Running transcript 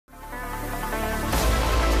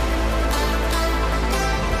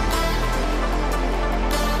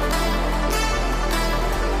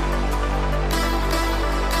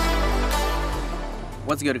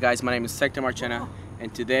What's good, guys? My name is Hector Marchena,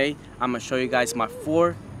 and today I'm gonna show you guys my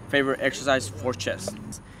 4 favorite exercises for chest.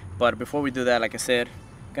 But before we do that, like I said,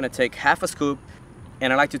 I'm gonna take half a scoop,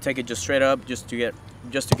 and I like to take it just straight up, just to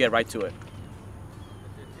get right to it.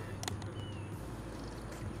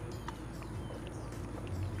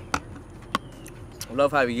 I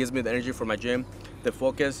love how it gives me the energy for my gym, the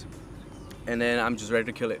focus, and then I'm just ready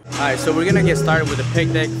to kill it. Alright, so we're gonna get started with the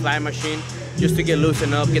pec deck fly machine just to get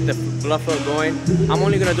loosened up, get the blood flow going. I'm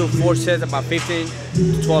only gonna do 4 sets, about 15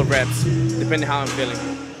 to 12 reps, depending how I'm feeling.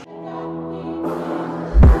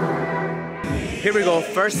 Here we go,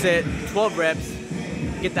 first set, 12 reps.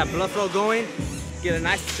 Get that blood flow going, get a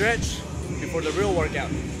nice stretch before the real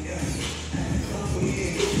workout.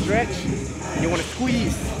 Stretch, you wanna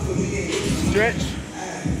squeeze. Stretch,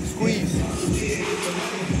 squeeze.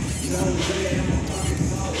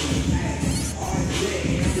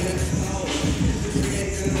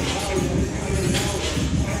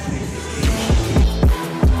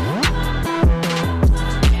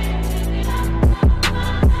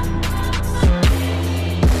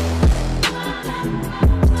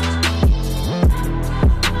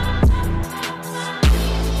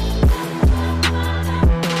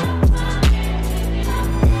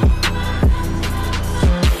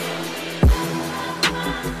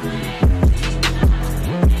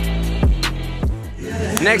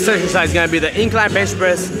 Next exercise is gonna be the incline bench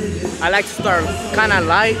press. I like to start kind of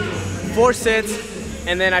light, 4 sets,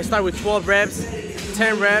 and then I start with 12 reps,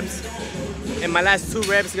 10 reps, and my last 2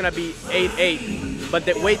 reps is gonna be 8-8. But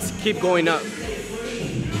the weights keep going up.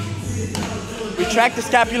 Retract the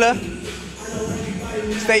scapula,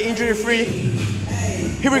 stay injury free.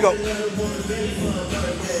 Here we go.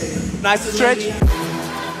 Nice stretch.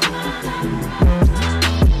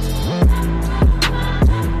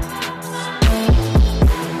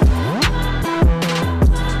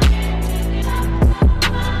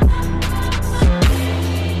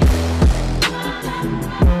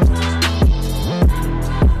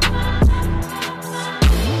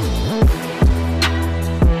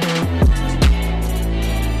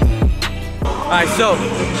 Alright, so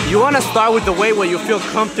you want to start with the weight where you feel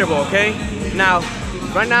comfortable, okay? Now,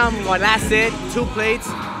 right now, my last set, 2 plates,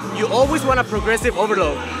 you always want a progressive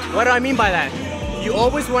overload. What do I mean by that? You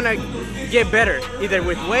always want to get better, either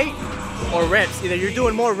with weight or reps. Either you're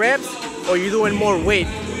doing more reps or you're doing more weight.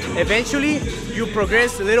 Eventually, you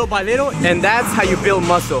progress little by little, and that's how you build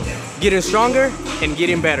muscle. Getting stronger and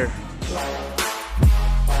getting better.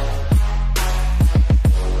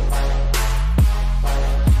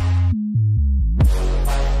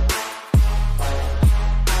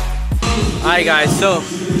 Alright guys, so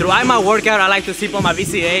throughout my workout I like to sip on my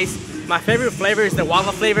VCAs. My favorite flavor is the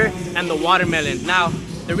guava flavor and the watermelon. Now,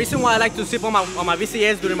 the reason why I like to sip on my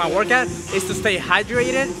VCAs during my workout is to stay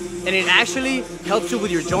hydrated, and it actually helps you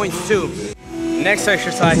with your joints too. Next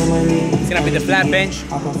exercise is gonna be the flat bench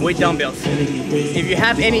with dumbbells. If you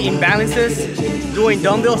have any imbalances, doing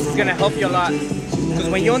dumbbells is gonna help you a lot. Because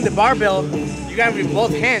when you're on the barbell, you gotta with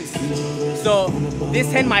both hands. So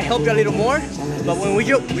this hand might help you a little more, but when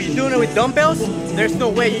you're doing it with dumbbells, there's no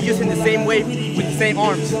way you're using the same weight with the same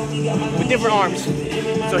arms, with different arms.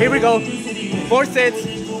 So here we go, 4 sets.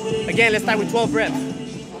 Again, let's start with 12 reps.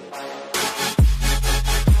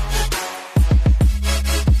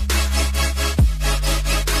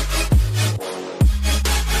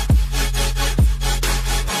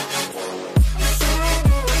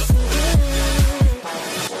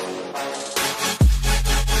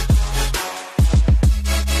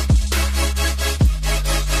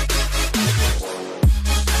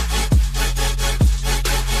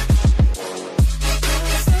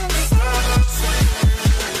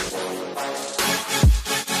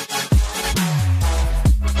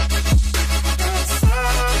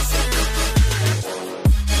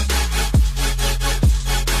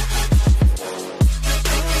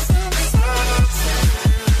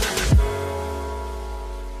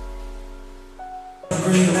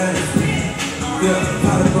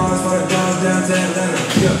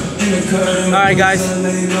 Alright guys,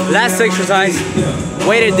 last exercise,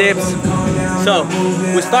 weighted dips. So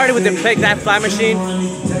we started with the pec deck fly machine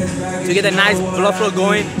to get a nice blood flow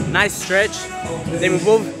going, nice stretch. Then we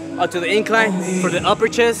move up to the incline for the upper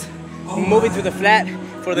chest, we move into the flat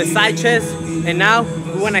for the side chest, and now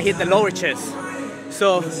we want to hit the lower chest.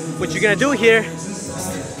 So what you're gonna do here,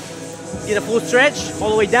 get a full stretch all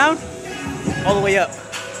the way down, all the way up.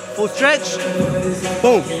 Full stretch,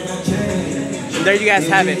 boom. And there you guys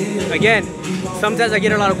have it. Again, sometimes I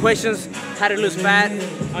get a lot of questions, how to lose fat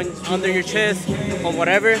under your chest or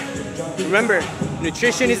whatever. Remember,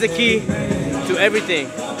 nutrition is the key to everything.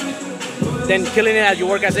 Then killing it at your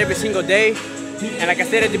workouts every single day, And like I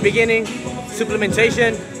said at the beginning,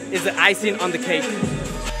 supplementation is the icing on the cake.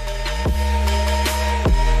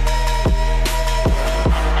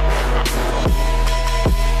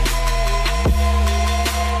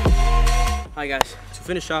 Alright guys, to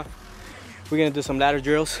finish off, we're gonna do some ladder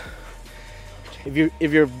drills. If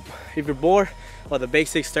you're bored of the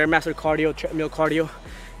basic Stairmaster cardio, treadmill cardio,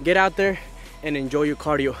 get out there and enjoy your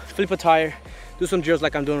cardio. Flip a tire, do some drills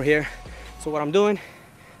like I'm doing here. So what I'm doing,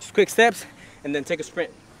 just quick steps and then take a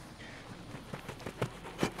sprint.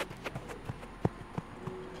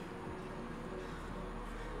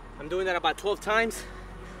 I'm doing that about 12 times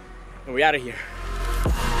and we're out of here.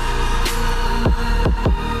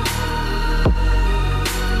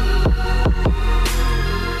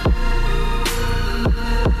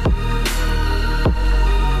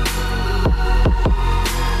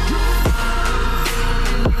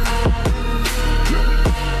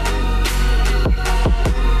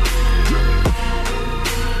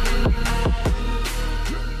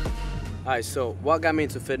 Alright, so what got me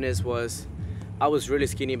into fitness was I was really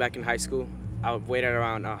skinny back in high school. I weighed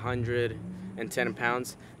around 110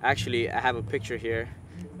 pounds. Actually, I have a picture here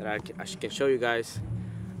that I can show you guys.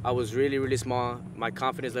 I was really small. My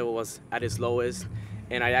confidence level was at its lowest,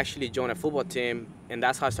 and I actually joined a football team, and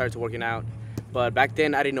that's how I started working out. But back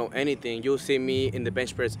then I didn't know anything. You'll see me in the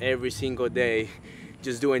bench press every single day,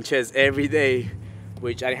 just doing chest every day,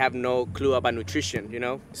 which I have no clue about nutrition, you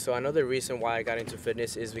know? So another reason why I got into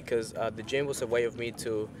fitness is because the gym was a way of me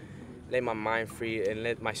to let my mind free and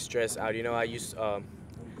let my stress out. You know, I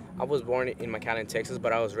was born in McAllen, Texas,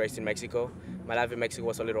 but I was raised in Mexico. My life in Mexico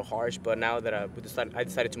was a little harsh, but now that I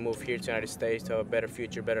decided to move here to the United States to a better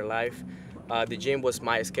future, better life, the gym was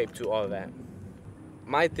my escape to all of that.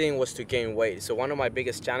 My thing was to gain weight, so one of my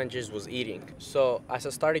biggest challenges was eating. So as I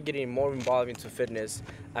started getting more involved into fitness,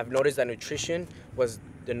 I've noticed that nutrition was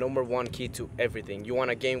the #1 key to everything. You want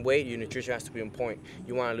to gain weight, your nutrition has to be on point.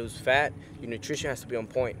 You want to lose fat, your nutrition has to be on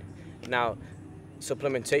point. Now,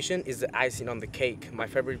 supplementation is the icing on the cake. My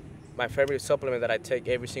favorite supplement that I take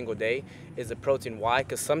every single day is the protein. Why?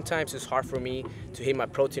 Because sometimes it's hard for me to hit my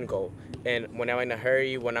protein goal. And when I'm in a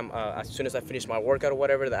hurry, when I'm as soon as I finish my workout or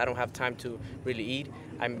whatever, that I don't have time to really eat,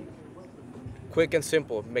 I'm quick and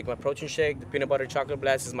simple. Make my protein shake. The peanut butter chocolate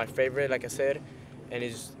blast is my favorite, like I said, and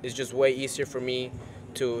it's just way easier for me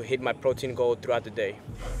to hit my protein goal throughout the day.